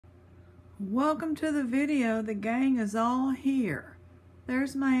Welcome to the video. The gang is all here.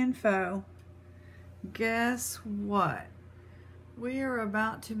 There's my info. Guess what? We are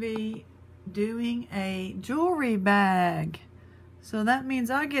about to be doing a jewelry bag. So that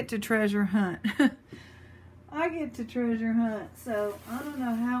means I get to treasure hunt. I get to treasure hunt. So I don't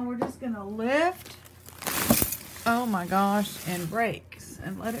know how. We're just going to lift. Oh my gosh. And brakes.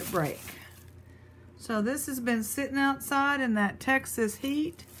 And let it break. So this has been sitting outside in that Texas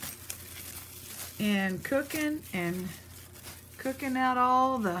heat. And cooking out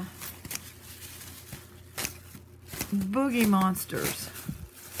all the boogie monsters.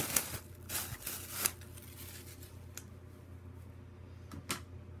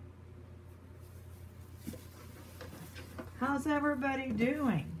 How's everybody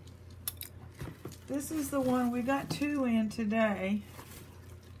doing? This is the one, we got two in today.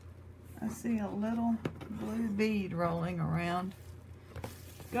 I see a little blue bead rolling around.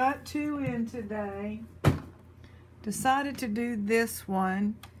 Got two in today. Decided to do this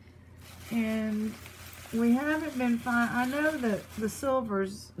one. And we haven't been fine. I know that the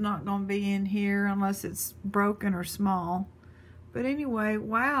silver's not going to be in here unless it's broken or small. But anyway,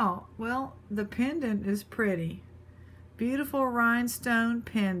 wow. Well, the pendant is pretty. Beautiful rhinestone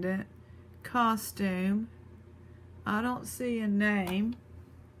pendant. Costume. I don't see a name.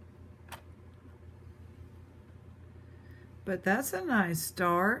 But that's a nice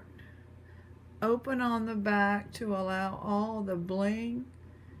start. Open on the back to allow all the bling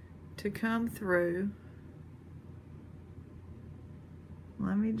to come through.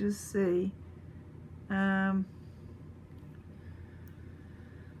 Let me just see. I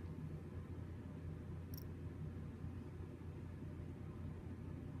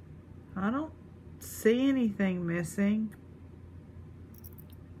don't see anything missing.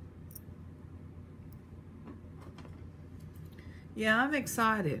 Yeah, I'm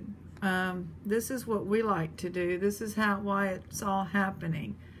excited. This is what we like to do. This is why it's all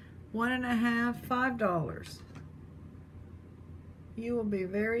happening. $1.50, $5. You will be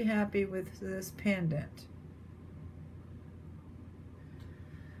very happy with this pendant.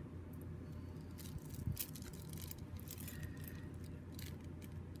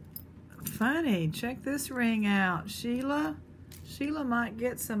 Funny, check this ring out. Sheila might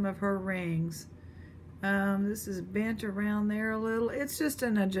get some of her rings. This is bent around there a little. It's just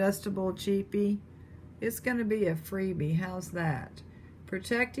an adjustable cheapie. It's going to be a freebie. How's that?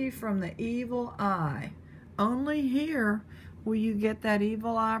 Protect you from the evil eye. Only here will you get that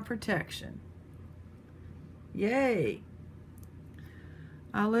evil eye protection. Yay!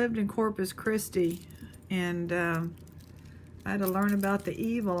 I lived in Corpus Christi, and I had to learn about the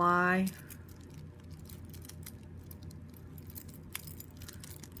evil eye.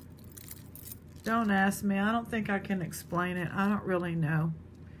 Don't ask me. I don't think I can explain it. I don't really know.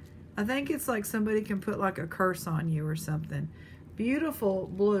 I think it's like somebody can put like a curse on you or something. Beautiful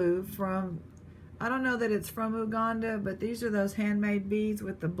blue from, I don't know that it's from Uganda, but these are those handmade beads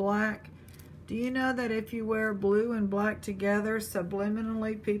with the black. Do you know that if you wear blue and black together,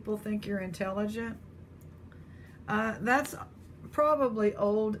 subliminally people think you're intelligent? That's probably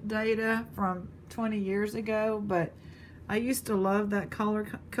old data from 20 years ago, but I used to love that color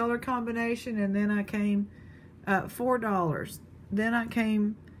combination, and then I came $4. Then I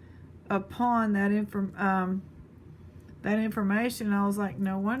came upon that information. I was like,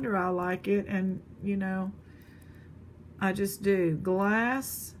 no wonder I like it, and you know, I just do.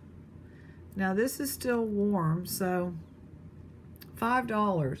 Glass. Now this is still warm, so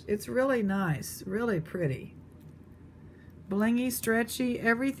 $5. It's really nice, really pretty. Blingy, stretchy,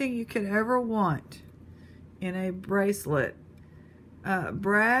 everything you could ever want in a bracelet.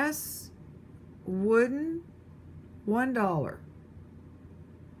 Brass, wooden, $1.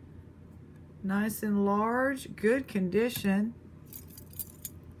 Nice and large, good condition.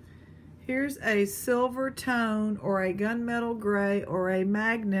 Here's a silver tone or a gunmetal gray or a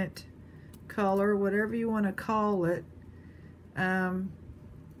magnet color, whatever you want to call it.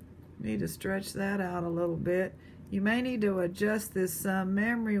 Need to stretch that out a little bit. You may need to adjust this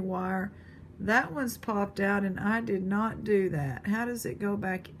memory wire. That one's popped out, and I did not do that. How does it go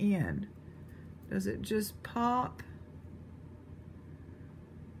back in? Does it just pop?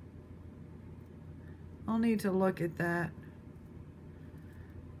 I'll need to look at that.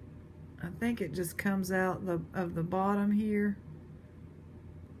 I think it just comes out of the bottom here.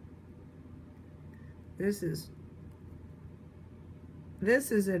 This is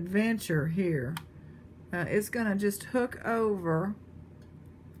adventure here. It's gonna just hook over.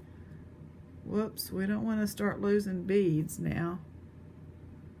 Whoops, we don't want to start losing beads now.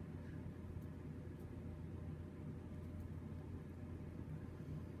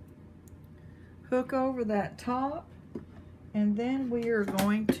 hook over that top, and then we are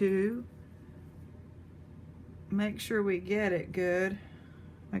going to make sure we get it good.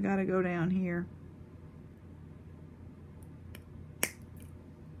 I gotta go down here.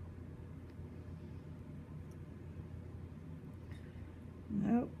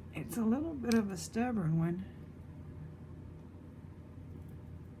 Nope, it's a little bit of a stubborn one.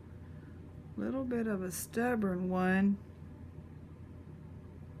 Little bit of a stubborn one.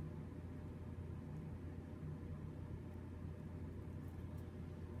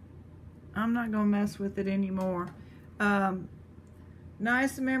 I'm not gonna mess with it anymore.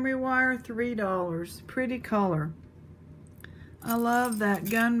 Nice memory wire, $3. Pretty color. I love that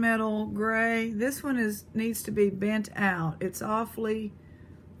gunmetal gray. This one needs to be bent out. It's awfully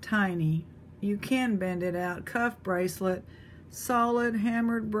tiny. You can bend it out. Cuff bracelet, solid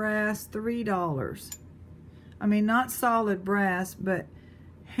hammered brass, $3. I mean, not solid brass, but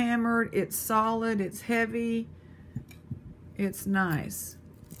hammered. It's solid, it's heavy, it's nice.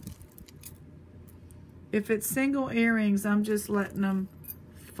 If it's single earrings, I'm just letting them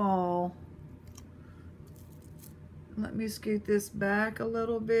fall. Let me scoot this back a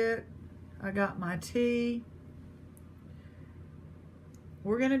little bit. I got my tea.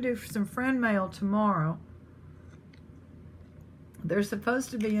 We're gonna do some friend mail tomorrow. There's supposed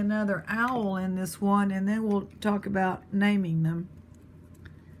to be another owl in this one, and then we'll talk about naming them.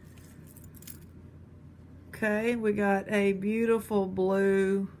 Okay, we got a beautiful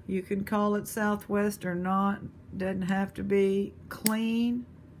blue. You can call it Southwest or not. Doesn't have to be. Clean,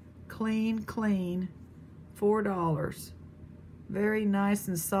 clean, clean. $4. Very nice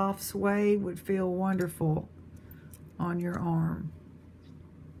and soft suede. Would feel wonderful on your arm.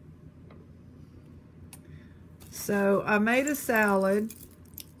 So I made a salad.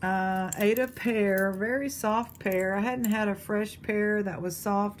 Ate a pear, very soft pear. I hadn't had a fresh pear that was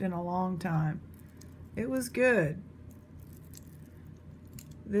soft in a long time. It was good.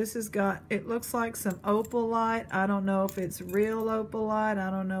 This has got, it looks like some opalite. I don't know if it's real opalite.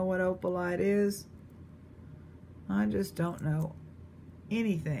 I don't know what opalite is. I just don't know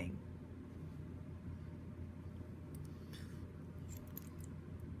anything.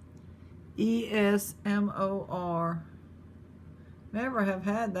 ESMOR. Never have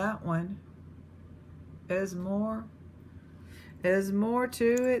had that one. There's more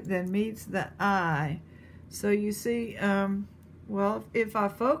to it than meets the eye. So you see, well, if I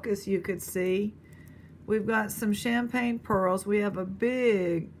focus, you could see we've got some champagne pearls. We have a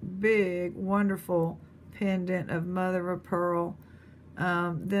big, big, wonderful pendant of mother of pearl.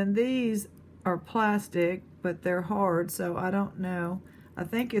 Then these are plastic, but they're hard, so I don't know. I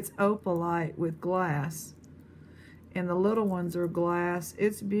think it's opalite with glass, and the little ones are glass.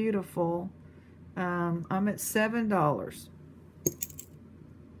 It's beautiful. I'm at $7.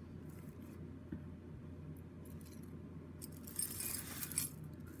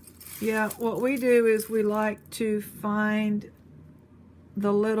 Yeah, what we do is we like to find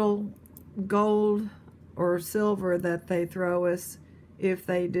the little gold or silver that they throw us if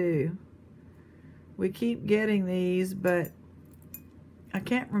they do. We keep getting these, but I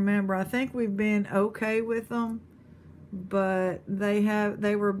can't remember. I think we've been okay with them, but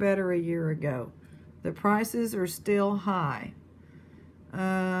they were better a year ago. The prices are still high.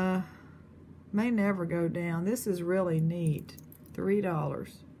 May never go down. This is really neat.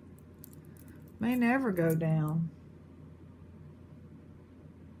 $3. May never go down.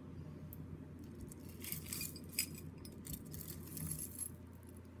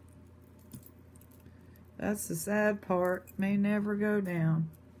 That's the sad part. May never go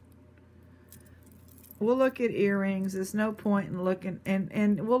down. We'll look at earrings. There's no point in looking,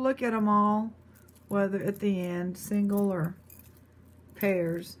 and we'll look at them all, whether at the end, single or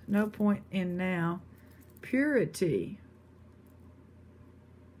pairs. No point in now. Purity.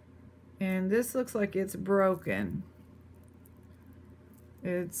 And this looks like it's broken.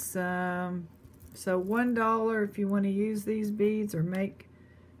 It's, so $1 if you want to use these beads or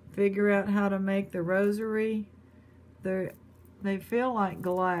figure out how to make the rosary. They feel like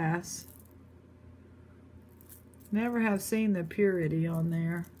glass. Never have seen the purity on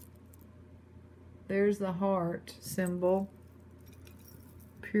there. There's the heart symbol.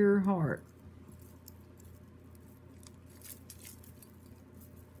 Pure heart.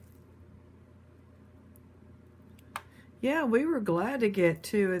 Yeah, we were glad to get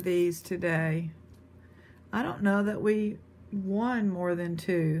 2 of these today. I don't know that we won more than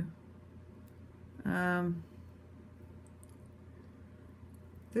 2.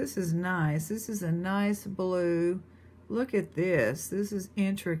 This is nice. This is a nice blue. Look at this. This is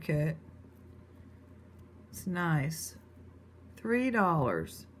intricate. It's nice.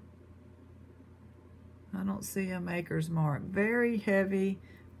 $3. I don't see a maker's mark. Very heavy,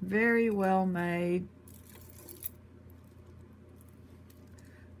 very well made.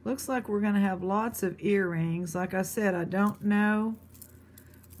 Looks like we're going to have lots of earrings. Like I said, I don't know,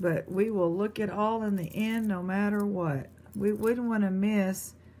 but we will look at all in the end no matter what. We wouldn't want to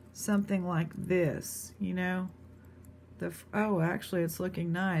miss something like this, you know. Oh, actually, it's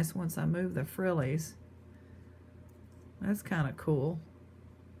looking nice once I move the frillies. That's kind of cool.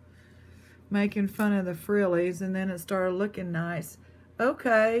 Making fun of the frillies, and then it started looking nice.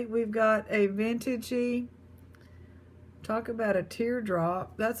 Okay, we've got a vintagey. Talk about a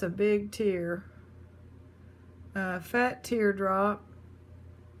teardrop. That's a big tear. Fat teardrop.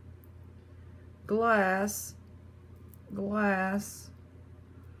 Glass.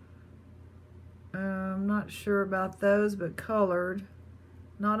 I'm not sure about those, but colored.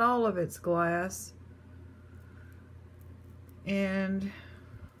 Not all of it's glass. And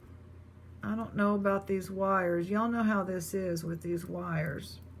I don't know about these wires. Y'all know how this is with these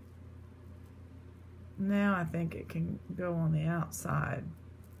wires. Now I think it can go on the outside.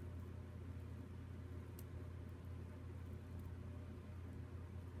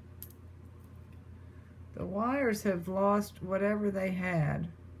 The wires have lost whatever they had.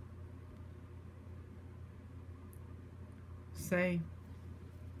 See,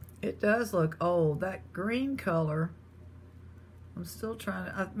 it does look old. That green color, I'm still trying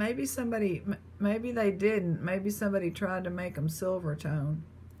to, maybe they didn't. Maybe somebody tried to make them silver tone.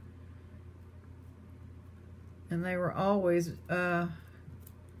 And they were always a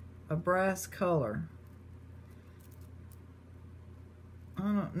brass color. I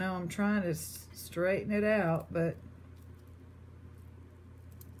don't know, I'm trying to straighten it out, but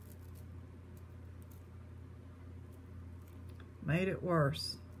made it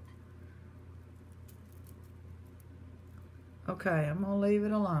worse. Okay, I'm gonna leave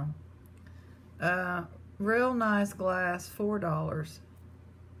it alone. Real nice glass, $4.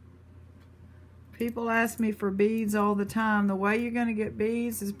 People ask me for beads all the time. The way you're gonna get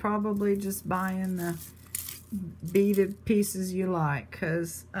beads is probably just buying the beaded pieces you like,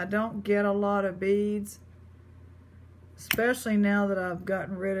 because I don't get a lot of beads, especially now that I've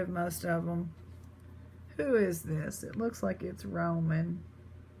gotten rid of most of them. Who is this? It looks like it's Roman.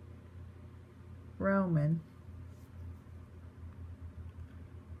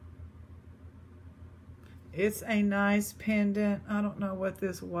 It's a nice pendant. I don't know what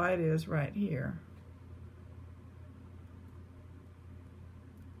this white is right here.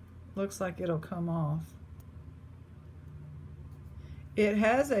 Looks like it'll come off. It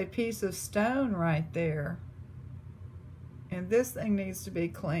has a piece of stone right there. And this thing needs to be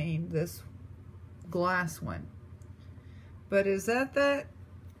cleaned, this glass one. But is that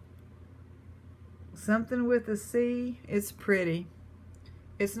something with a C? It's pretty.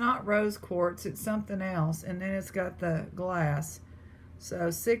 It's not rose quartz, it's something else. And then it's got the glass. So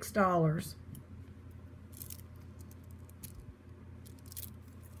 $6.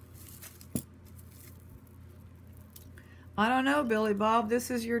 I don't know, Billy Bob. This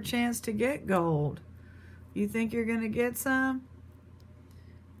is your chance to get gold. You think you're going to get some?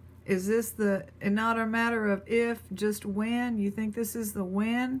 Is this not a matter of if, just when? You think this is the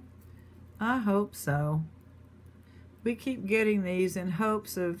when? I hope so. We keep getting these in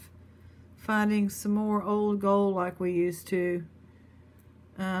hopes of finding some more old gold like we used to.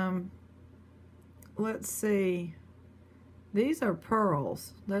 Let's see. These are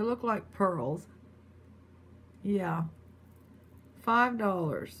pearls. They look like pearls. Yeah.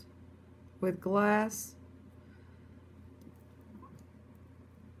 $5 with glass.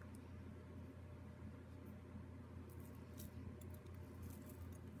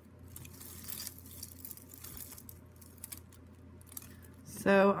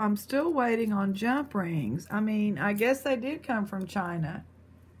 So I'm still waiting on jump rings. I mean, I guess they did come from China.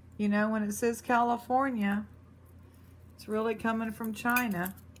 You know, when it says California, it's really coming from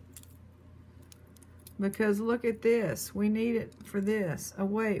China. Because look at this. We need it for this. Oh,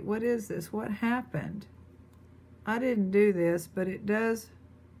 wait. What is this? What happened? I didn't do this, but it does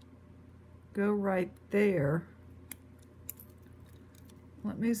go right there.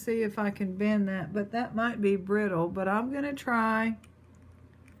 Let me see if I can bend that. But that might be brittle. But I'm going to try.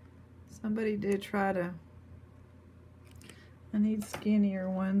 Somebody did try to. I need skinnier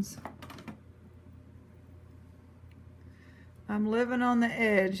ones. I'm living on the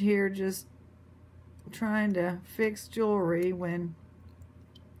edge here, just trying to fix jewelry when,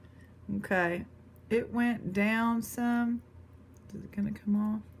 okay, it went down some. Is it gonna come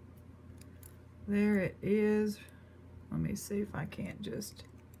off? There it is. Let me see if I can't just,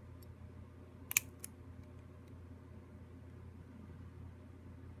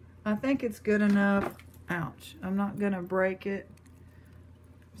 I think it's good enough. Ouch. I'm not going to break it.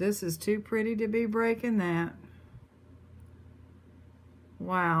 This is too pretty to be breaking that.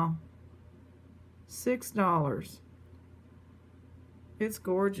 Wow. $6. It's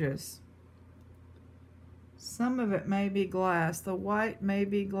gorgeous. Some of it may be glass. The white may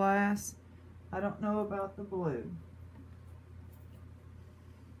be glass. I don't know about the blue.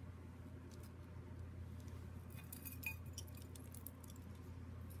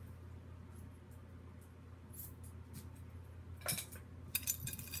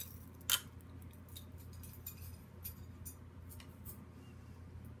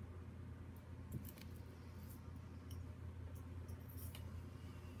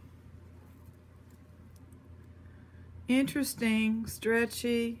 Interesting,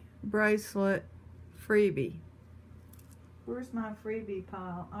 stretchy bracelet freebie. Where's my freebie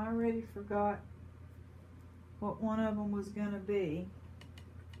pile? I already forgot what one of them was going to be.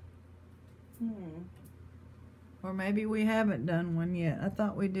 Or maybe we haven't done one yet. I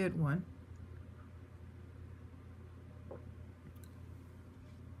thought we did one.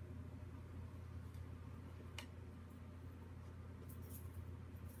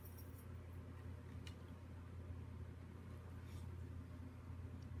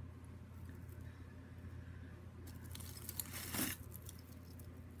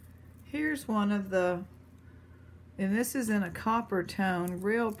 Here's one of the, and this is in a copper tone,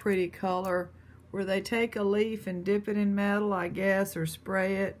 real pretty color, where they take a leaf and dip it in metal, I guess, or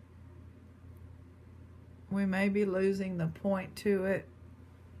spray it. We may be losing the point to it,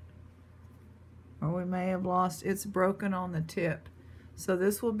 or we may have lost, it's broken on the tip. So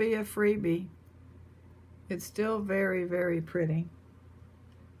this will be a freebie. It's still very, very pretty.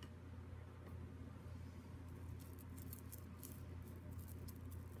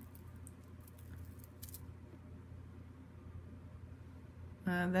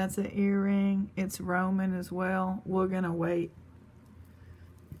 That's an earring. It's Roman as well. We're going to wait.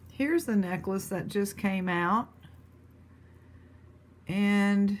 Here's the necklace that just came out.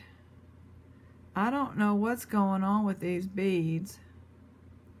 And I don't know what's going on with these beads.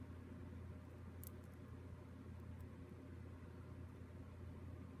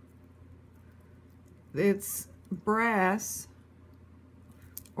 It's brass,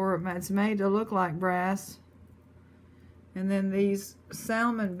 or it's made to look like brass. And then these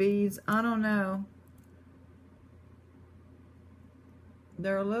salmon beads, I don't know.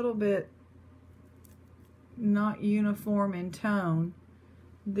 They're a little bit not uniform in tone.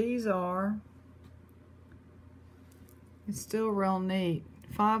 These are. It's still real neat.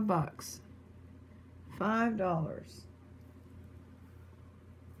 $5. $5.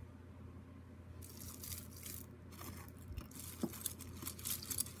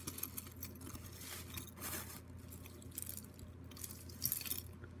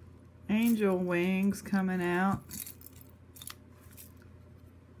 Angel wings coming out.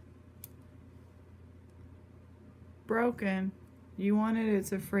 Broken. You want it,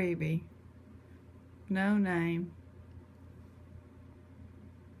 it's a freebie. No name.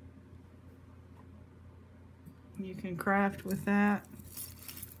 You can craft with that.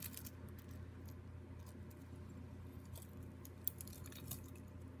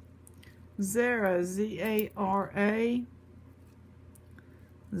 Zara, Z-A-R-A.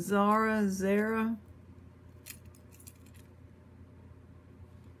 Zara.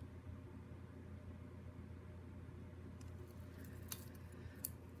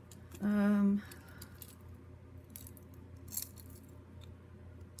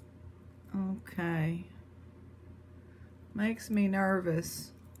 Okay. Makes me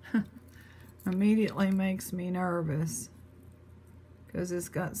nervous. Immediately makes me nervous because it's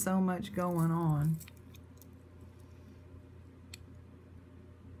got so much going on.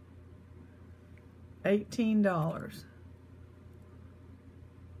 $18.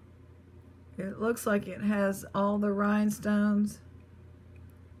 It looks like it has all the rhinestones,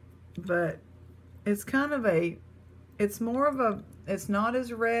 but it's kind of a, it's more of a, it's not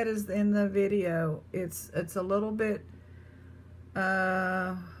as red as in the video. It's a little bit,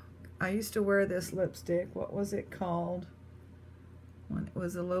 I used to wear this lipstick. What was it called? When it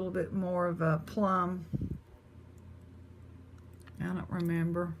was a little bit more of a plum. I don't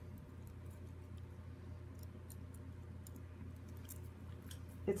remember.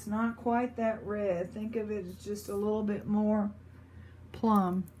 It's not quite that red. Think of it as just a little bit more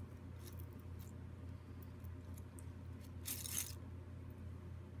plum.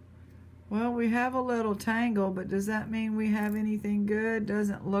 Well, we have a little tangle, but does that mean we have anything good?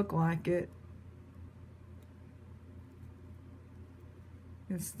 Doesn't look like it.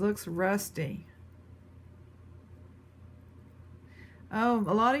 It looks rusty. Oh,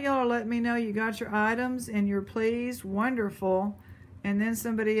 a lot of y'all are letting me know you got your items and you're pleased. Wonderful. And then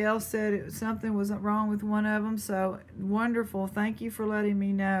somebody else said something wasn't wrong with one of them. So wonderful. Thank you for letting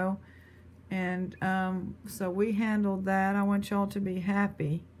me know. And so we handled that. I want y'all to be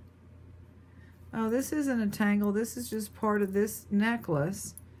happy. Oh, this isn't a tangle. This is just part of this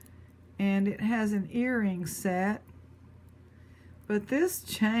necklace. And it has an earring set. But this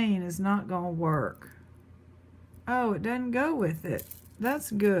chain is not going to work. Oh, it doesn't go with it.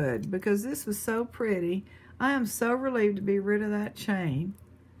 That's good, because this was so pretty. I am so relieved to be rid of that chain.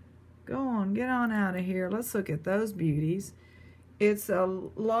 Go on, get on out of here. Let's look at those beauties. It's a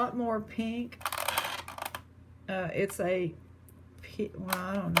lot more pink. It's a, well,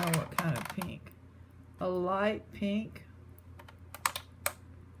 I don't know what kind of pink. A light pink.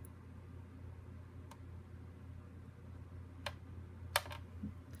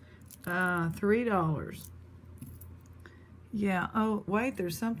 $3. Yeah, oh, wait,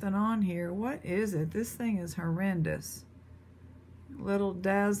 there's something on here. What is it? This thing is horrendous. Little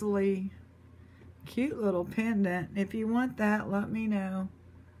dazzly, cute little pendant. If you want that, let me know.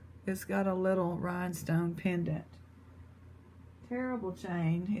 It's got a little rhinestone pendant. Terrible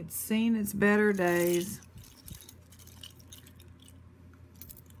chain. It's seen its better days.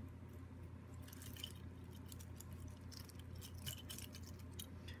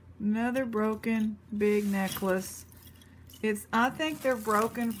 Another broken big necklace. I think they're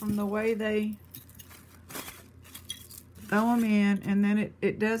broken from the way they throw them in, and then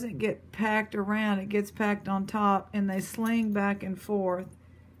it doesn't get packed around. It gets packed on top, and they sling back and forth,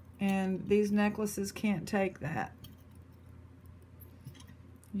 and these necklaces can't take that.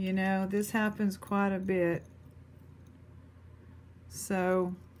 You know, this happens quite a bit.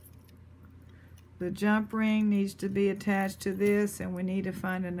 So the jump ring needs to be attached to this, and we need to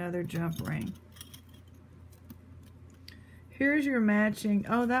find another jump ring. Here's your matching.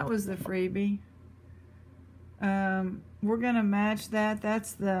 Oh, that was the freebie. We're going to match that.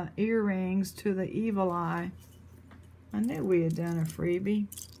 That's the earrings to the evil eye. I knew we had done a freebie.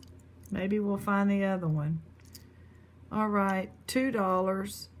 Maybe we'll find the other one. All right,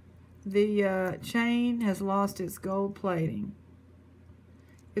 $2. The chain has lost its gold plating.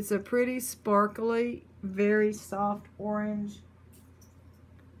 It's a pretty sparkly, very soft orange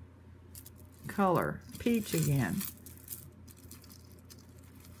color. Peach again.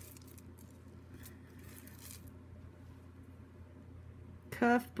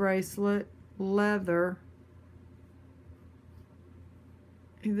 Cuff bracelet, leather.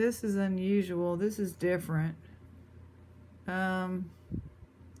 This is unusual. This is different. Kind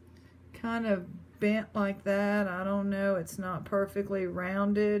of bent like that. I don't know. It's not perfectly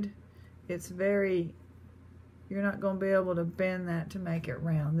rounded. It's very, you're not going to be able to bend that to make it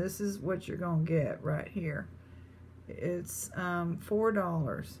round. This is what you're going to get right here. It's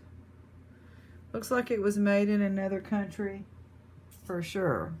 $4. Looks like it was made in another country. For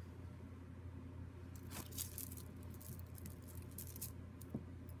sure.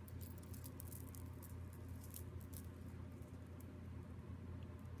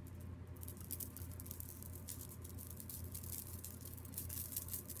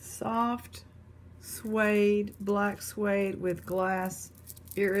 Soft suede, black suede with glass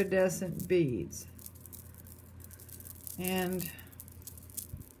iridescent beads. And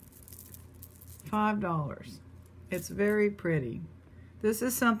 $5. It's very pretty. This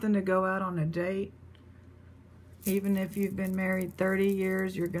is something to go out on a date. Even if you've been married 30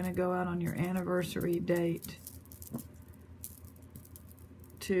 years, you're going to go out on your anniversary date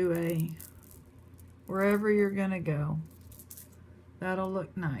to wherever you're going to go. That'll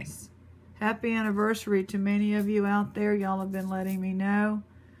look nice. Happy anniversary to many of you out there. Y'all have been letting me know.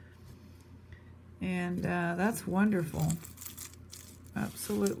 And that's wonderful.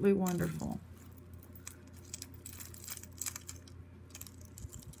 Absolutely wonderful.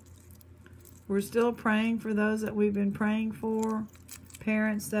 We're still praying for those that we've been praying for.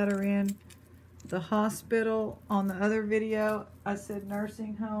 Parents that are in the hospital. On the other video, I said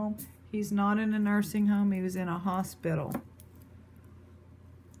nursing home. He's not in a nursing home. He was in a hospital.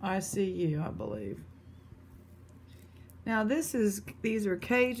 ICU, I believe. Now these are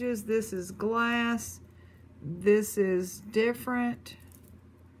cages. This is glass. This is different.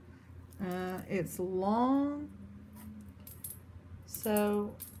 It's long.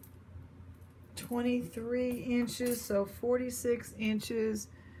 So 23 inches, so 46 inches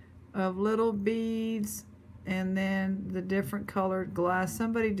of little beads, and then the different colored glass.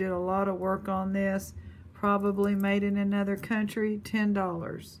 Somebody did a lot of work on this, probably made in another country.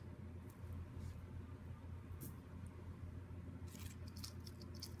 $10.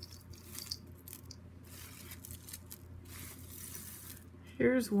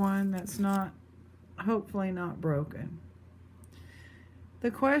 Here's one that's not, hopefully not broken.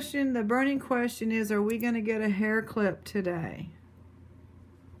 The question, the burning question is, are we going to get a hair clip today?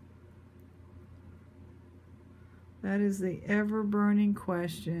 That is the ever-burning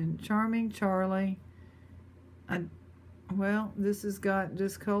question. Charming Charlie. Well, this has got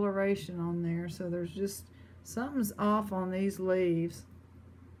discoloration on there, so there's just, something's off on these leaves.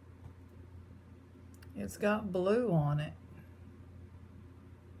 It's got blue on it.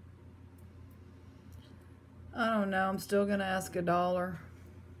 I don't know, I'm still gonna ask $1.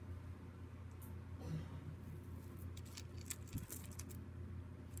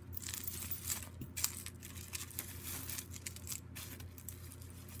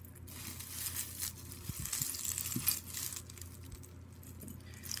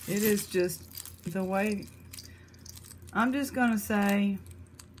 It is just the way, I'm just gonna say,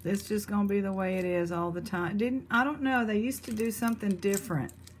 it's just gonna be the way it is all the time. I don't know, they used to do something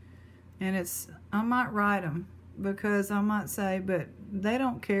different. And I might write them because I might say, but they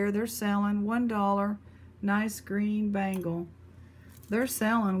don't care. They're selling $1, nice green bangle. They're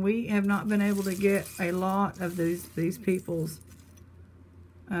selling. We have not been able to get a lot of these people's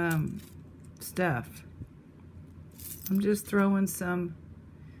stuff. I'm just throwing some.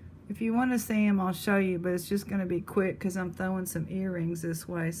 If you want to see them, I'll show you, but it's just going to be quick because I'm throwing some earrings this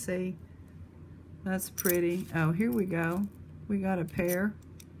way. See? That's pretty. Oh, here we go. We got a pair.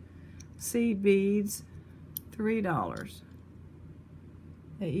 Seed beads, $3.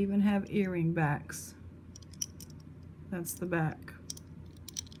 They even have earring backs. That's the back.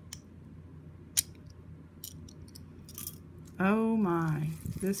 Oh my,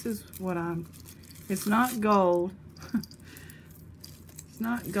 this is what it's not gold. It's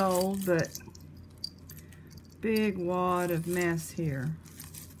not gold, but big wad of mess here.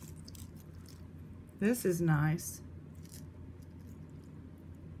 This is nice.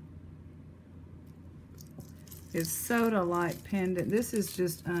 It's soda-like pendant. This is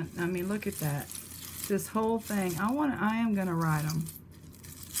just, I mean, look at that. This whole thing. I am going to write them.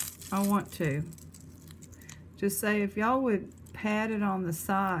 I want to. Just say, if y'all would pad it on the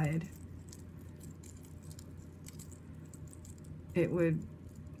side, it would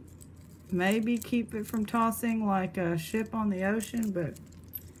maybe keep it from tossing like a ship on the ocean, but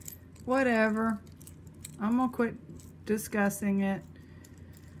whatever. I'm going to quit discussing it.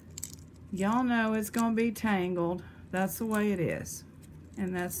 Y'all know it's going to be tangled. That's the way it is.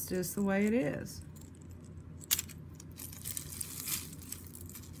 And that's just the way it is.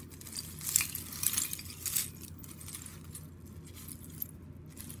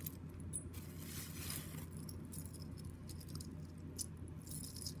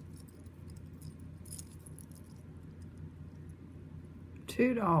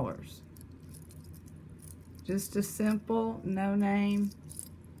 $2. Just a simple, no name,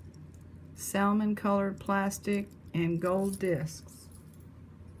 salmon colored plastic and gold discs.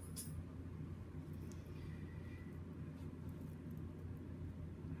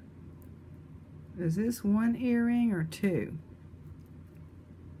 Is this one earring or two?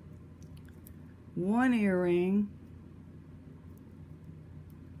 One earring.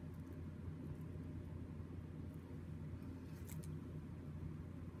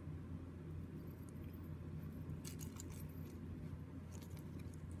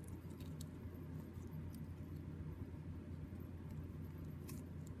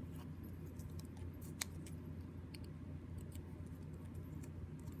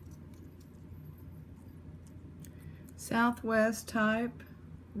 Southwest type,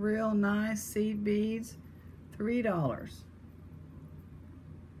 real nice seed beads, $3.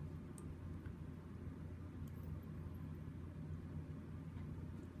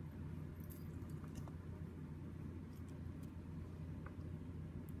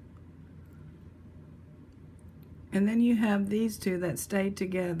 And then you have these two that stay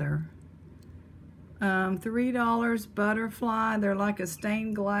together. $3 butterfly. They're like a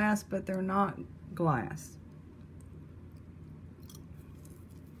stained glass, but they're not glass.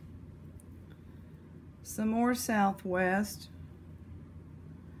 Some more Southwest.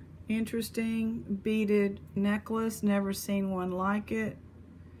 Interesting beaded necklace. Never seen one like it.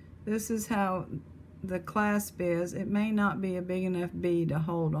 This is how the clasp is. It may not be a big enough bead to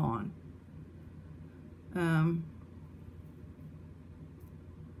hold on.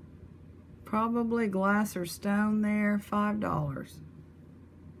 Probably glass or stone there. $5.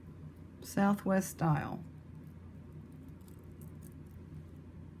 Southwest style.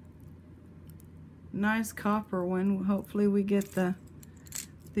 Nice copper one. Hopefully we get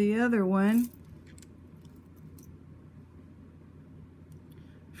the other one.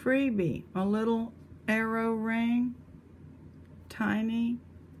 Freebie, a little arrow ring, tiny.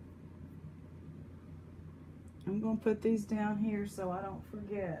 I'm going to put these down here so I don't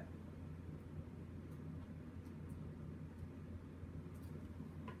forget.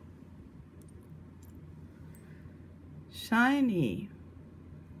 Shiny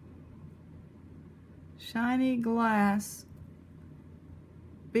glass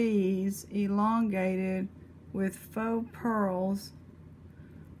beads, elongated with faux pearls.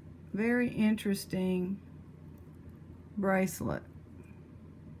 Very interesting bracelet.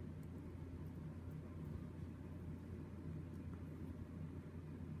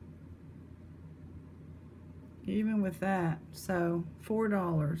 Even with that, so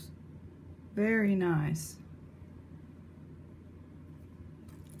 $4. Very nice.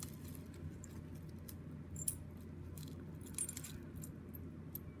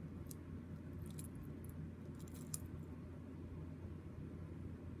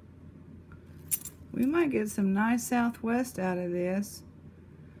 We might get some nice Southwest out of this.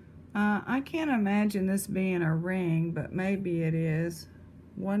 I can't imagine this being a ring, but maybe it is.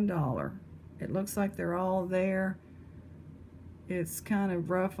 $1. It looks like they're all there. It's kind of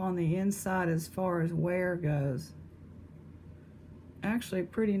rough on the inside as far as wear goes. Actually,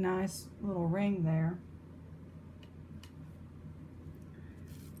 pretty nice little ring there.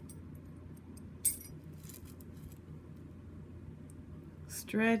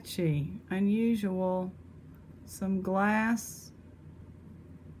 Stretchy, unusual, some glass,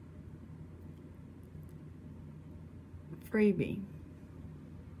 freebie.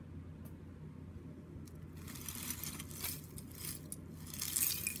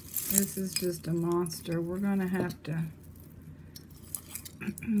 This is just a monster. We're gonna have to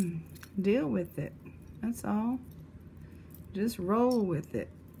deal with it. That's all. Just roll with it.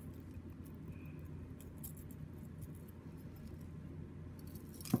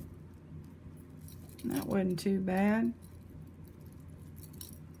 That wasn't too bad.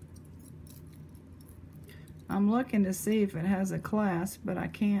 I'm looking to see if it has a clasp, but I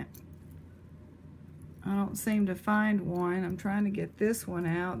can't. I don't seem to find one. I'm trying to get this one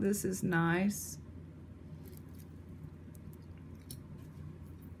out. This is nice.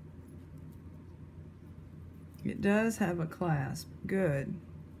 It does have a clasp. Good.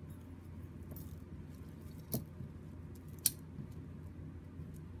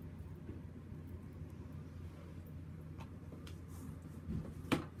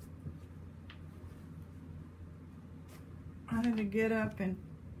 I had to get up and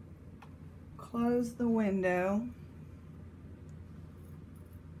close the window.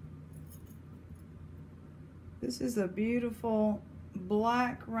 This is a beautiful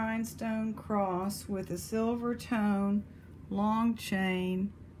black rhinestone cross with a silver tone, long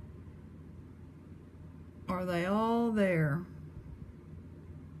chain. Are they all there?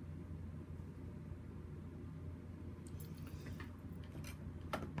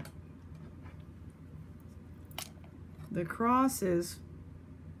 The cross is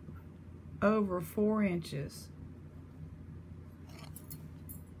over 4 inches.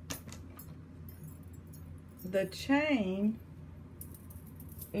 The chain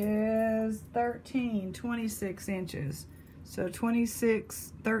is 26 inches. So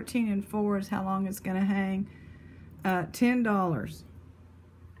 26, 13 and 4 is how long it's gonna hang. $10.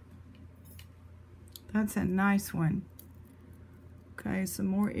 That's a nice one. Okay, some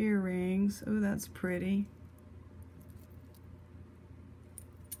more earrings. Oh, that's pretty.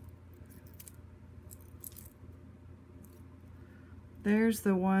 There's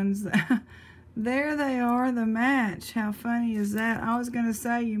the ones that, there they are, the match. How funny is that? I was gonna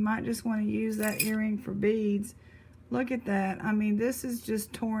say you might just want to use that earring for beads. Look at that. I mean, this is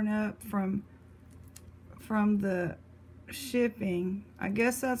just torn up from the shipping. I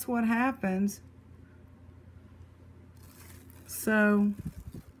guess that's what happens. So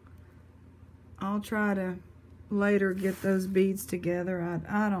I'll try to later get those beads together.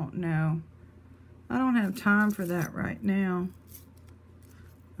 I don't know. I don't have time for that right now.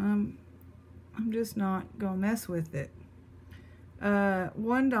 I'm just not gonna mess with it.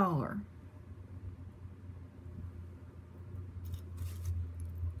 $1.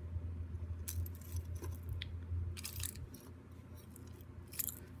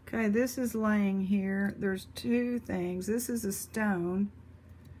 Okay, this is laying here. There's two things. This is a stone.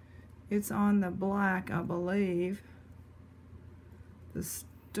 It's on the black, I believe. The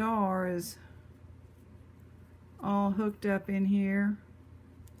star is all hooked up in here.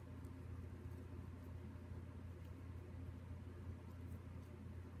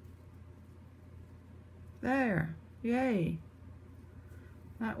 There, yay.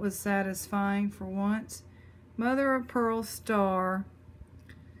 That was satisfying for once. Mother of pearl star.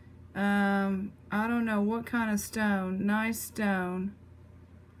 I don't know what kind of stone. Nice stone.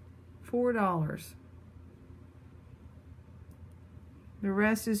 $4. The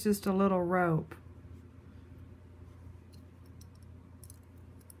rest is just a little rope.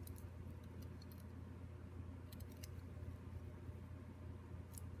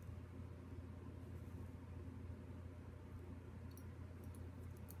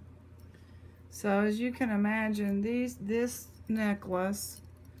 So as you can imagine, this necklace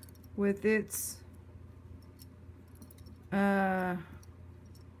with its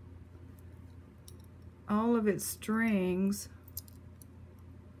all of its strings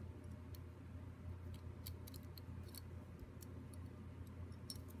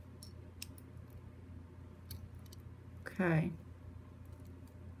okay.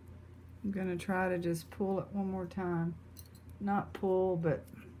 I'm gonna try to just pull it one more time. Not pull, but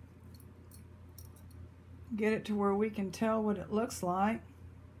get it to where we can tell what it looks like.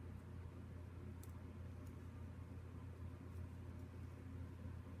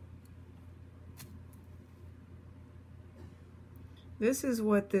 This is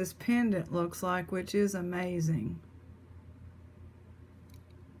what this pendant looks like, which is amazing.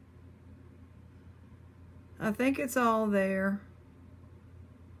 I think it's all there.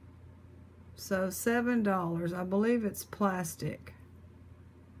 So $7. I believe it's plastic.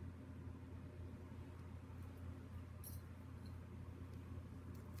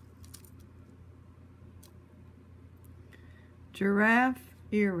 Giraffe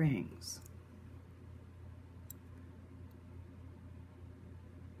earrings.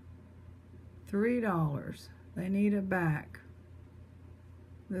 $3. They need a back.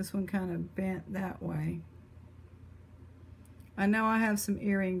 This one kind of bent that way. I know I have some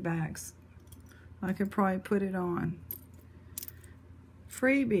earring backs. I could probably put it on.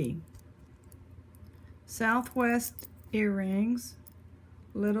 Freebie. Southwest earrings.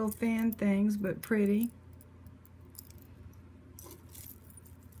 Little thin things, but pretty.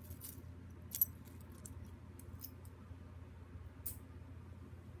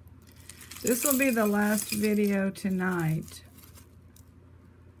 This will be the last video tonight.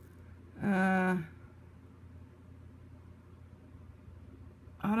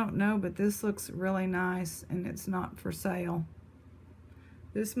 I don't know, but this looks really nice and it's not for sale.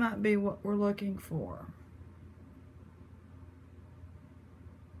 This might be what we're looking for.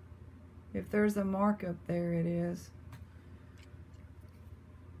 If there's a markup there, it is.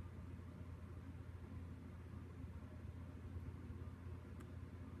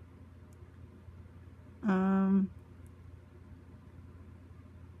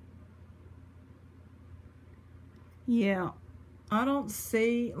 Yeah, I don't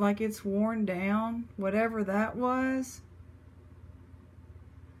see, like, it's worn down, whatever that was.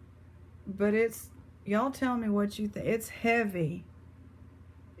 But it's, y'all tell me what you think. It's heavy.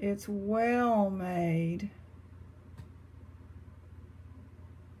 It's well made.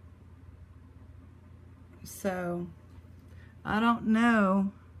 So, I don't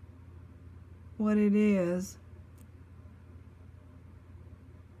know what it is.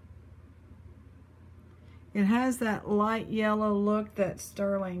 It has that light yellow look that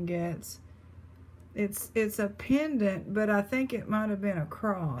sterling gets. It's a pendant, but I think it might have been a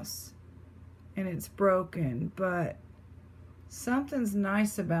cross and it's broken, but something's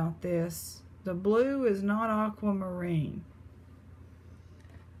nice about this. The blue is not aquamarine.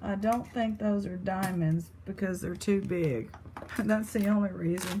 I don't think those are diamonds because they're too big. That's the only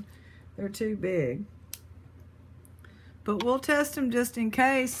reason. They're too big. But we'll test them just in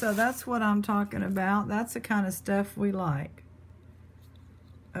case, so that's what I'm talking about. That's the kind of stuff we like.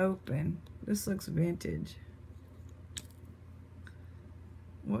 Open. This looks vintage.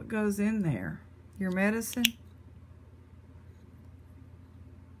 What goes in there? Your medicine?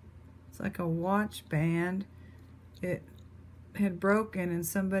 It's like a watch band. It had broken and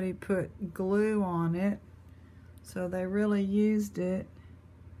somebody put glue on it, so they really used it.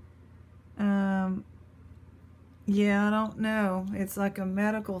 Yeah, I don't know. It's like a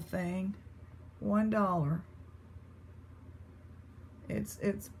medical thing. $1.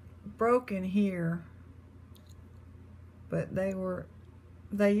 It's broken here, but they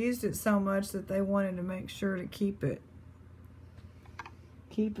used it so much that they wanted to make sure to keep it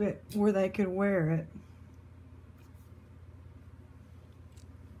where they could wear it.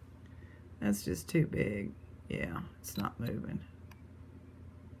 That's just too big. Yeah, it's not moving.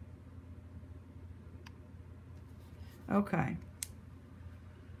 Okay.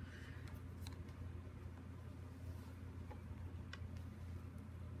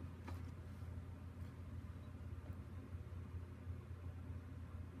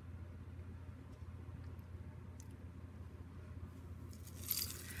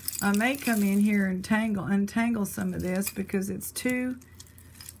 I may come in here and untangle some of this because it's too,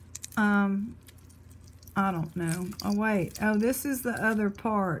 I don't know. Oh, wait. Oh, this is the other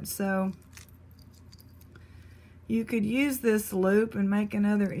part. So you could use this loop and make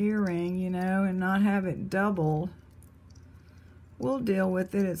another earring, you know, and not have it doubled. We'll deal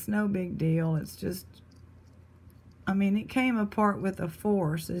with it. It's no big deal. It's just, I mean, it came apart with a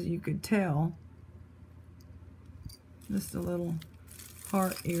force, as you could tell. Just a little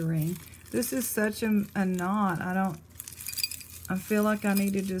heart earring. This is such a knot. I feel like I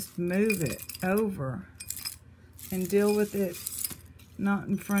need to just move it over and deal with it not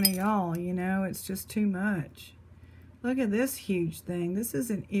in front of y'all, you know. It's just too much. Look at this huge thing. This is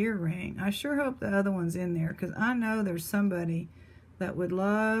an earring. I sure hope the other one's in there because I know there's somebody that would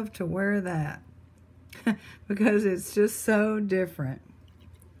love to wear that because it's just so different.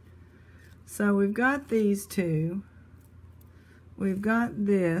 So we've got these two. We've got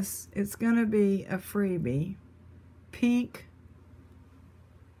this. It's going to be a freebie. Pink.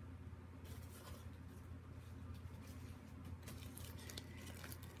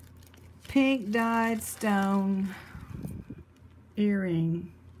 Pink dyed stone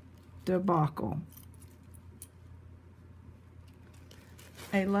earring debacle.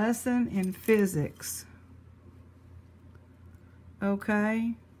 A lesson in physics.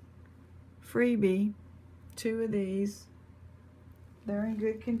 Okay. Freebie. 2 of these. They're in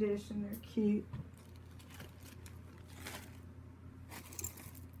good condition. They're cute.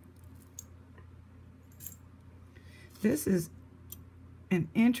 This is an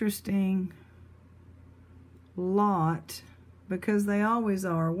interesting lot because they always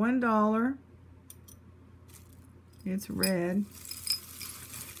are. $1. It's red.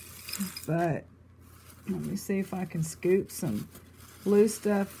 But let me see if I can scoop some blue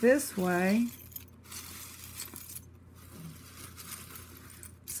stuff this way.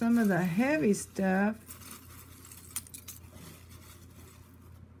 Some of the heavy stuff.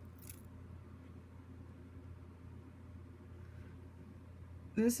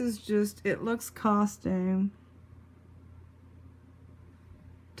 This is just, it looks costume.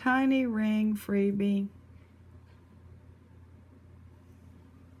 Tiny ring freebie.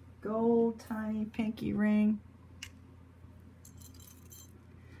 Gold tiny pinky ring.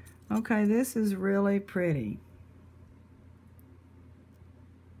 Okay, this is really pretty.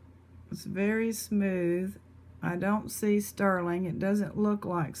 It's very smooth. I don't see sterling. It doesn't look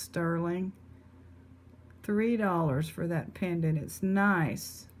like sterling. $3 for that pendant. It's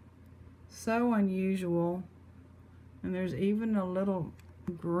nice. So unusual. And there's even a little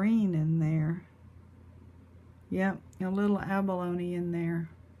green in there. Yep, a little abalone in there.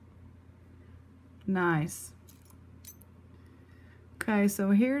 Nice. Okay,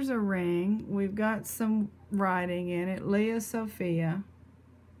 so here's a ring. We've got some writing in it. Leah Sophia.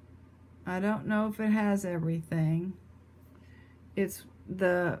 I don't know if it has everything. It's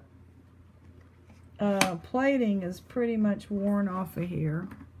the plating is pretty much worn off of here.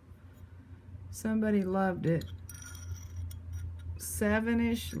 Somebody loved it.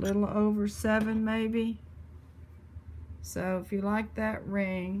 7-ish, little over 7 maybe. So if you like that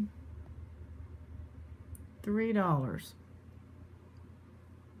ring, $3.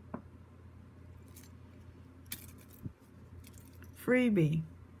 Freebie.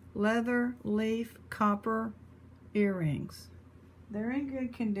 Leather leaf copper earrings. They're in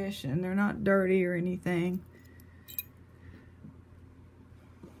good condition. They're not dirty or anything.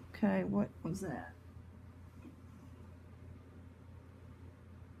 Okay, what was that?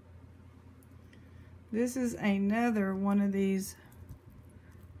 This is another one of these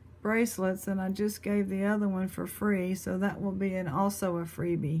bracelets, and I just gave the other one for free, so that will be also a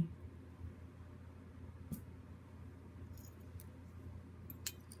freebie.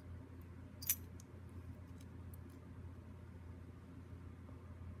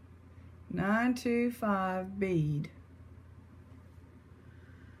 $925 bead.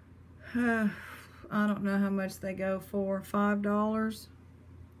 I don't know how much they go for. $5.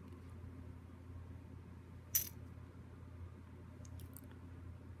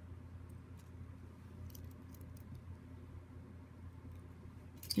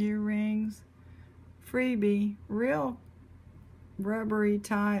 Earrings. Freebie. Real rubbery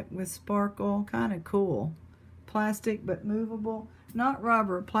type with sparkle. Kind of cool. Plastic but movable. Not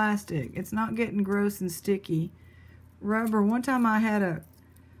rubber, plastic. It's not getting gross and sticky. Rubber. One time I had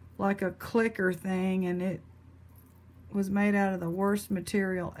like a clicker thing, and it was made out of the worst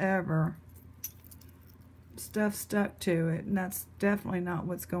material ever. Stuff stuck to it, and that's definitely not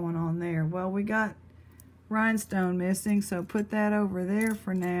what's going on there. Well, we got rhinestone missing, so put that over there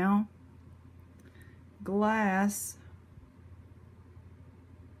for now. Glass.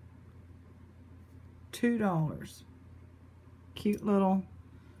 $2. Cute little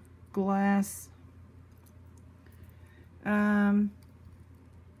glass.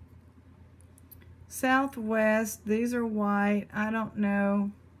 Southwest, these are white. I don't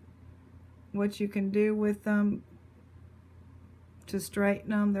know what you can do with them to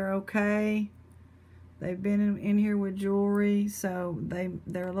straighten them. They're okay. They've been in here with jewelry, so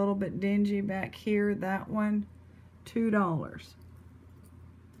they're a little bit dingy back here. That one, $2.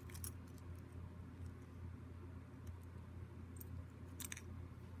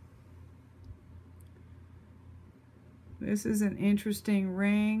 This is an interesting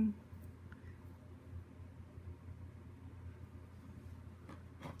ring.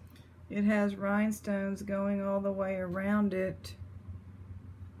 It has rhinestones going all the way around it.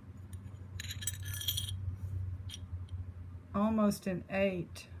 Almost an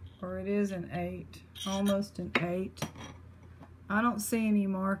 8, or it is an 8. Almost an 8. I don't see any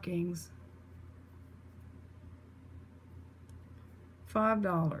markings.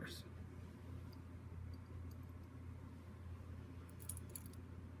 $5.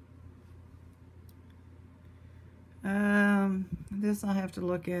 This I have to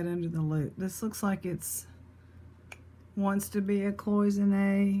look at under the loop. This looks like it's wants to be a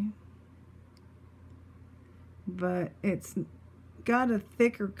cloisonne, but it's got a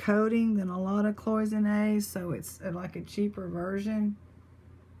thicker coating than a lot of cloisonnes, so it's like a cheaper version.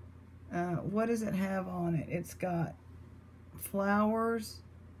 What does it have on it? It's got flowers,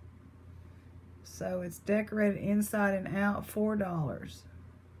 so it's decorated inside and out. $4.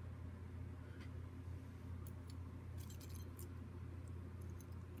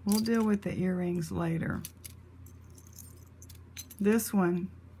 We'll deal with the earrings later. This one,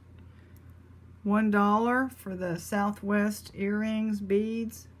 $1 for the Southwest earrings,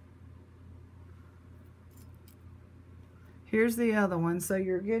 beads. Here's the other one, so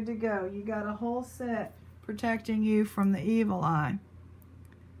you're good to go. You got a whole set protecting you from the evil eye.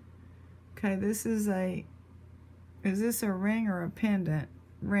 Okay, this is this a ring or a pendant?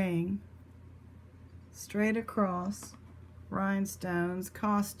 Ring. Straight across. Rhinestones,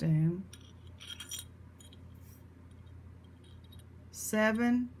 costume.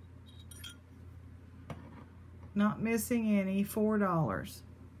 7. Not missing any. $4.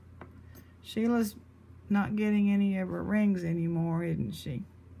 Sheila's not getting any of her rings anymore, isn't she?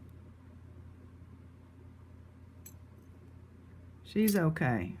 She's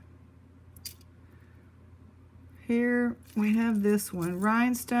okay. Here we have this one.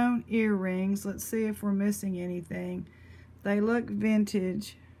 Rhinestone earrings. Let's see if we're missing anything. They look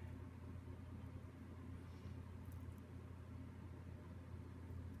vintage.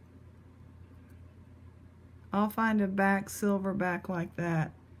 I'll find a back, silver back like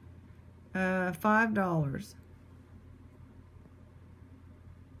that. $5.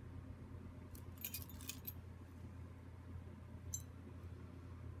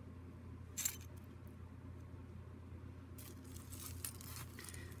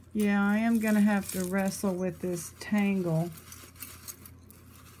 Yeah, I am going to have to wrestle with this tangle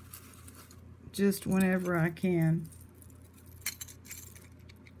just whenever I can.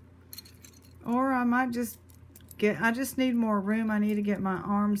 Or I might just I just need more room. I need to get my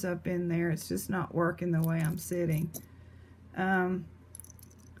arms up in there. It's just not working the way I'm sitting. $2,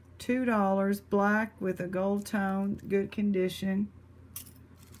 black with a gold tone, good condition.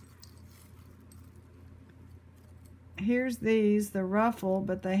 Here's these, the ruffle,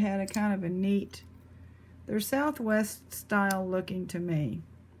 but they had a kind of a neat, they're Southwest style looking to me.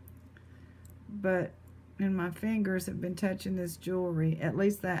 But, and my fingers have been touching this jewelry, at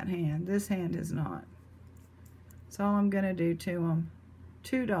least that hand. This hand is not. That's all I'm going to do to them.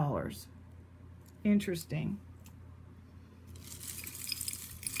 $2. Interesting.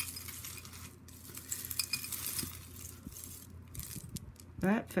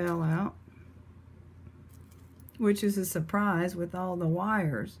 That fell out, which is a surprise with all the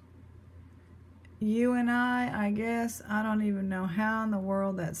wires. You and I guess. I don't even know how in the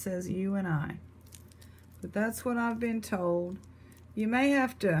world that says you and I. But that's what I've been told. You may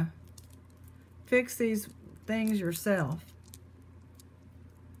have to fix these things yourself.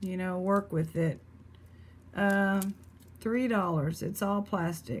 You know, work with it. $3. It's all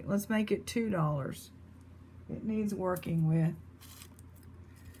plastic. Let's make it $2. It needs working with.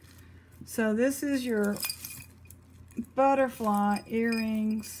 So this is your butterfly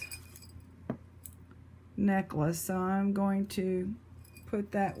earrings necklace. So I'm going to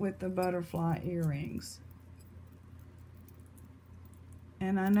put that with the butterfly earrings.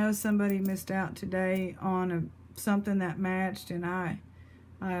 And I know somebody missed out today on something that matched, and I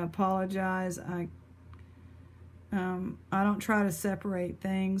apologize. I don't try to separate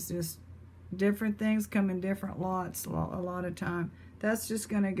things. Just Different things come in different lots a lot of time. That's just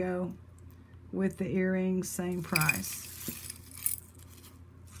going to go with the earrings, same price.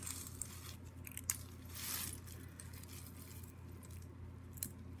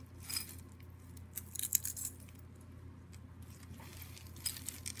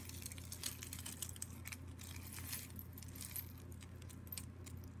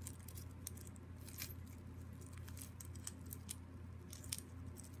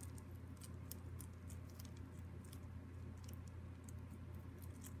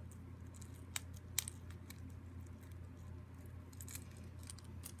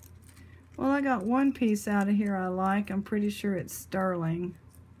 Well, I got one piece out of here I like. I'm pretty sure it's sterling,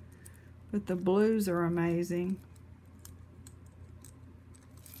 but the blues are amazing.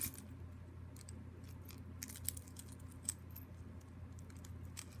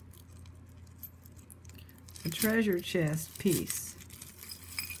 A treasure chest piece.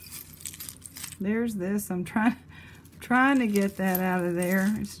 There's this. I'm trying to get that out of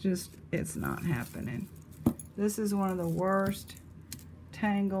there. It's not happening. This is one of the worst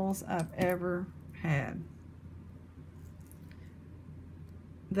tangles I've ever had.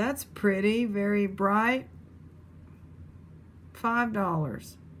 That's pretty, very bright.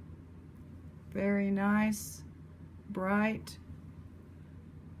 $5. Very nice, bright,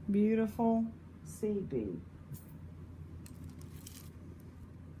 beautiful sea bead.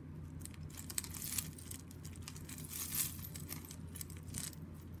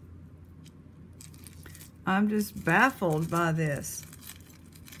 I'm just baffled by this.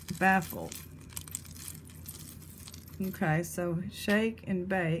 Baffled. Okay, so shake and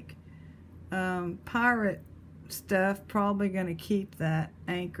bake. Pirate stuff, probably going to keep that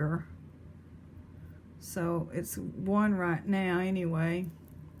anchor. So it's one right now anyway.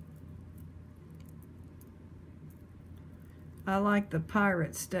 I like the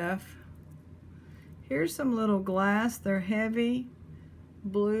pirate stuff. Here's some little glass. They're heavy.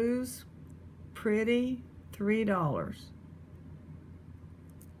 Blues. Pretty. $3.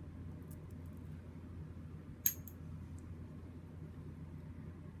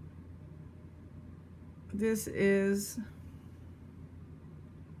 This is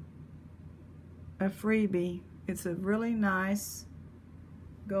a freebie. It's a really nice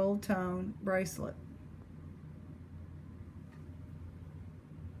gold tone bracelet.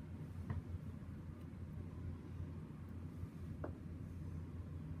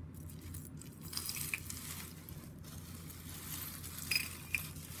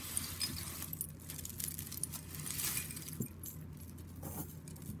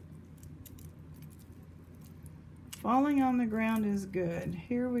 Falling on the ground is good.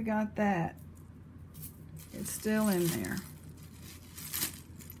 Here we got that. It's still in there.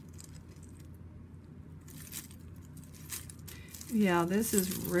 Yeah, this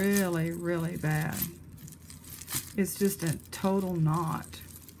is really, really bad. It's just a total knot.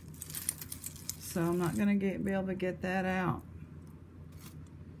 So I'm not going to be able to get that out.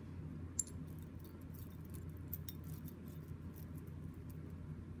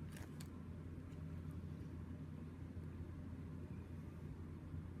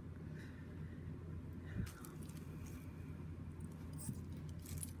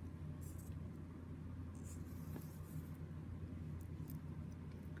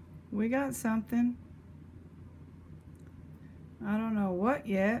 We got something. I don't know what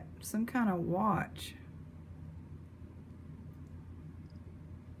yet. Some kind of watch.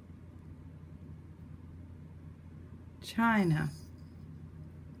 China.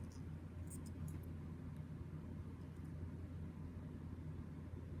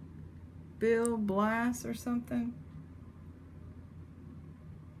 Bill Blass or something.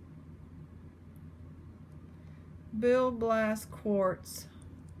 Bill Blass quartz.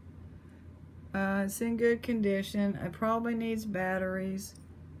 It's in good condition. It probably needs batteries.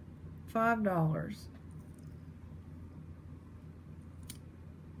 $5.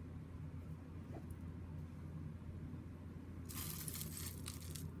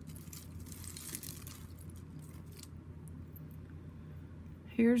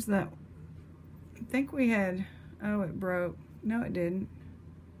 Here's that. I think we had, oh, it broke. No, it didn't.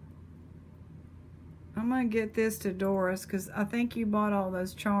 I'm going to get this to Doris because I think you bought all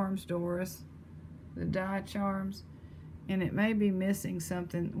those charms, Doris. The die charms. And it may be missing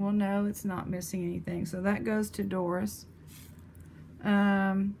something. Well, no, it's not missing anything. So that goes to Doris.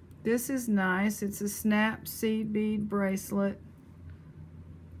 This is nice. It's a snap seed bead bracelet.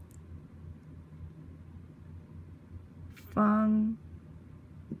 Fung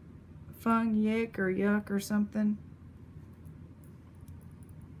Yick or Yuck or something.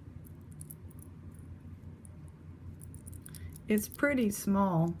 It's pretty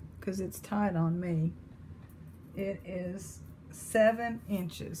small. because it's tight on me. It is 7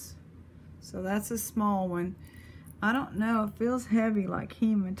 inches. So that's a small one. I don't know, it feels heavy like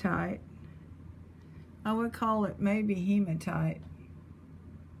hematite. I would call it maybe hematite.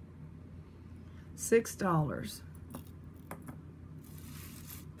 $6.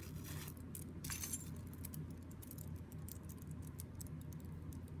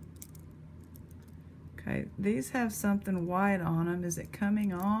 Okay, these have something white on them. Is it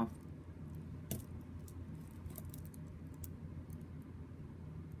coming off?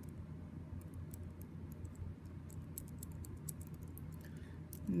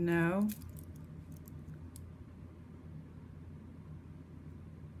 No.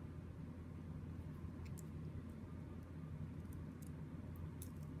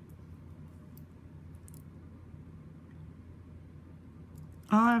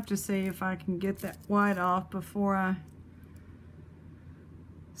 I'll have to see if I can get that white off before I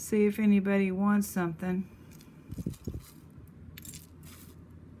see if anybody wants something.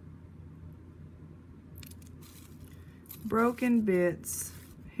 Broken bits.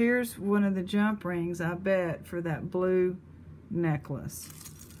 Here's one of the jump rings, I bet, for that blue necklace.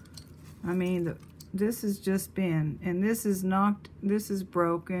 I mean, this has just been, and this is knocked, this is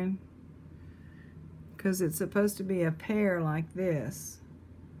broken, because it's supposed to be a pair like this.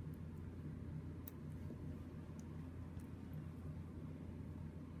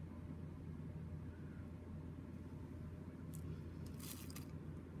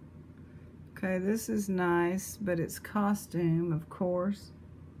 Okay, this is nice, but it's costume, of course.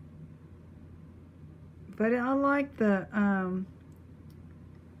 But I like the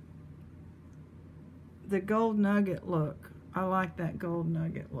gold nugget look. I like that gold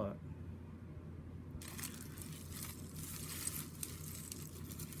nugget look.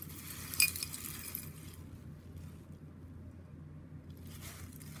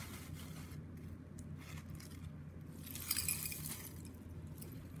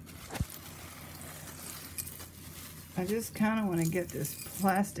 I just kind of want to get this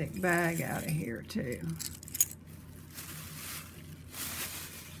plastic bag out of here too.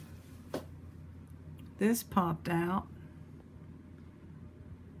 This popped out.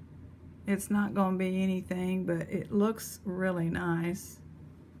 It's not going to be anything, but it looks really nice.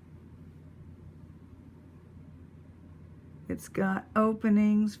 It's got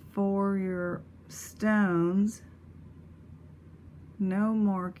openings for your stones. No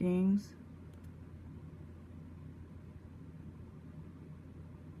markings.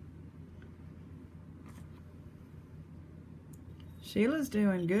 Sheila's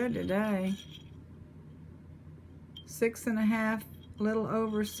doing good today. 6.5, little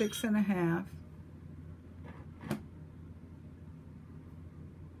over 6.5.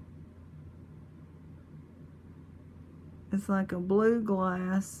 It's like a blue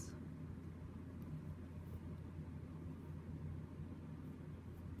glass.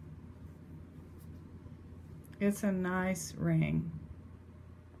 It's a nice ring.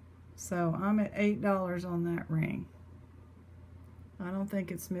 So I'm at $8 on that ring. I don't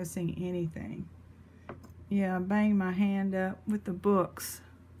think it's missing anything. Yeah, I banged my hand up with the books.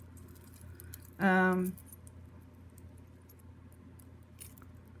 Aunt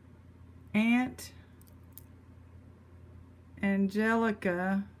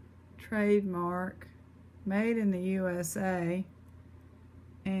Angelica trademark, made in the USA.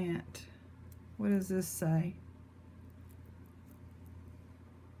 Aunt, what does this say?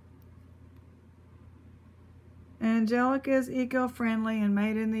 Angelica is eco-friendly and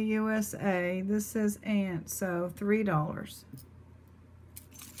made in the USA. This says Aunt, so $3.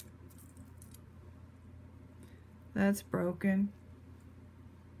 That's broken.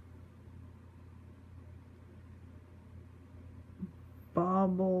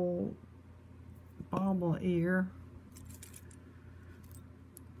 Bobble ear.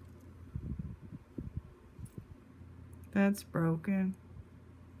 That's broken.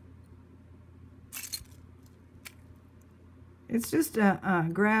 It's just a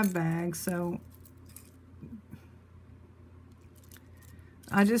grab bag, so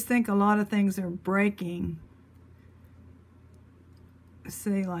I just think a lot of things are breaking.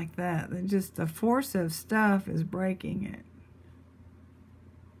 See, like that. Just the force of stuff is breaking it.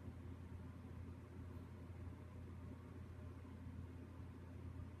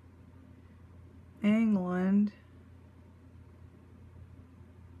 England.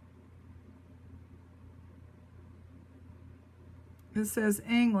 It says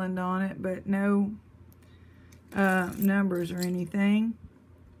England on it, but no numbers or anything.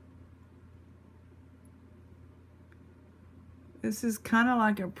 This is kind of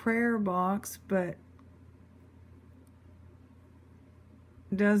like a prayer box, but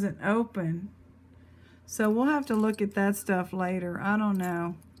doesn't open. So we'll have to look at that stuff later. I don't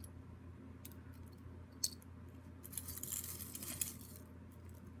know.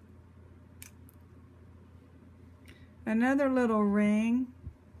 Another little ring,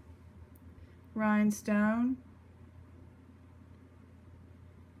 rhinestone.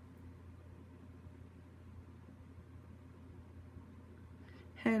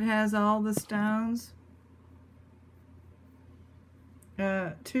 It has all the stones.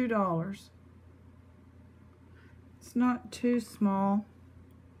 $2. It's not too small.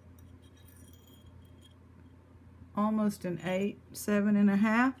 Almost an 8,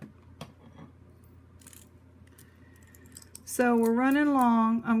 7.5. So we're running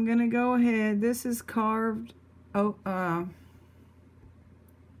long. I'm gonna go ahead. This is carved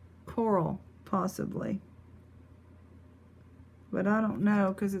coral, possibly. But I don't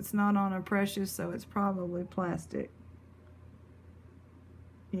know because it's not on a precious, so it's probably plastic.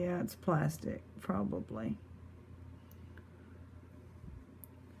 Yeah, it's plastic, probably.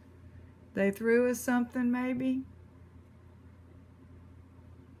 They threw us something, maybe?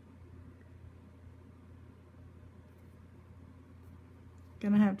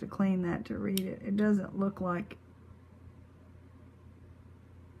 Gonna have to clean that to read it. It doesn't look like...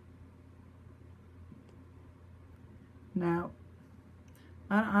 No.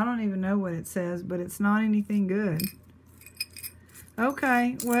 I don't even know what it says, but it's not anything good.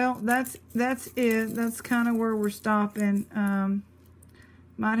 Okay, well, that's it. That's kind of where we're stopping.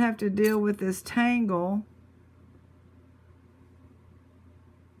 Might have to deal with this tangle.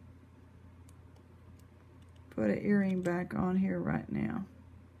 Put an earring back on here right now.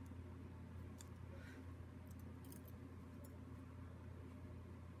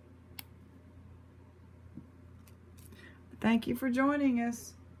 Thank you for joining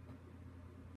us.